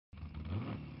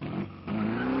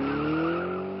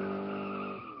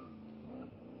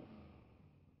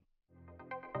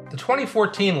The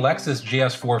 2014 Lexus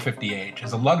GS450h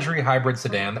is a luxury hybrid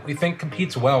sedan that we think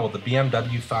competes well with the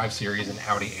BMW 5 Series and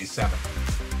Audi A7.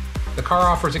 The car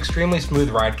offers extremely smooth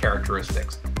ride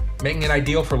characteristics, making it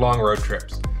ideal for long road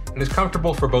trips, and is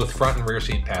comfortable for both front and rear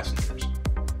seat passengers.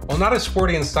 While not as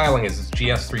sporty and styling as its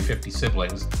GS350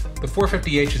 siblings, the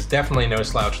 450h is definitely no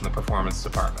slouch in the performance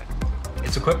department.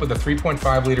 It's equipped with a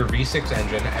 3.5-liter V6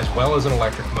 engine as well as an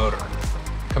electric motor.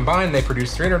 Combined, they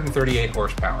produce 338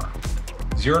 horsepower.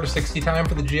 0 to 60 time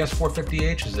for the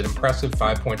GS450h is an impressive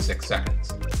 5.6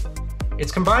 seconds.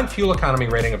 Its combined fuel economy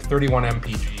rating of 31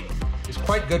 mpg is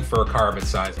quite good for a car of its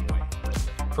size and weight.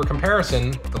 For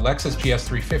comparison, the Lexus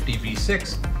GS350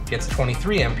 V6 gets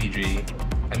 23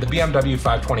 mpg, and the BMW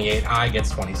 528i gets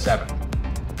 27.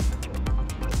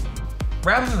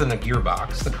 Rather than a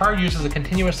gearbox, the car uses a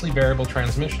continuously variable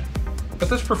transmission, but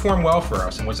this performed well for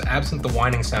us and was absent the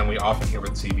whining sound we often hear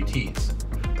with CVTs.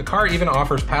 The car even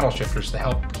offers paddle shifters to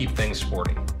help keep things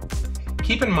sporty.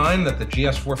 Keep in mind that the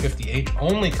GS450h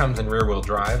only comes in rear-wheel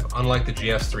drive, unlike the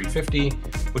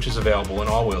GS350, which is available in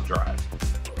all-wheel drive.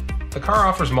 The car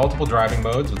offers multiple driving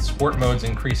modes, with sport modes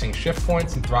increasing shift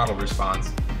points and throttle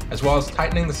response, as well as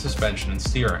tightening the suspension and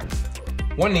steering.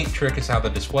 One neat trick is how the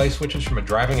display switches from a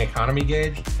driving economy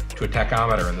gauge to a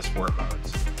tachometer in the sport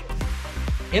modes.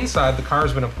 Inside, the car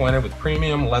has been appointed with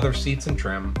premium leather seats and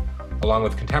trim, along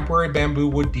with contemporary bamboo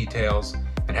wood details,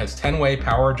 and has 10-way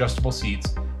power adjustable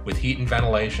seats with heat and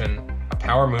ventilation, a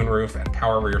power moonroof, and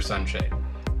power rear sunshade.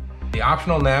 The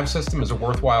optional nav system is a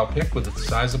worthwhile pick with its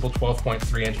sizable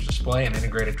 12.3-inch display and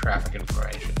integrated traffic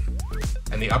information.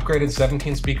 And the upgraded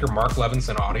 17-speaker Mark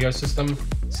Levinson audio system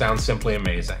sounds simply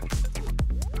amazing.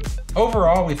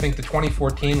 Overall, we think the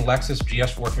 2014 Lexus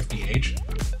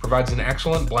GS450h provides an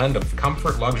excellent blend of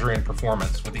comfort, luxury, and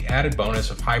performance with the added bonus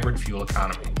of hybrid fuel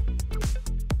economy.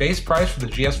 Base price for the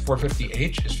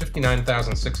GS450h is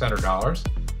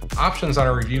 $59,600. Options on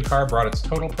a review car brought its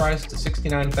total price to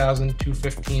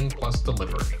 $69,215 plus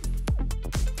delivery.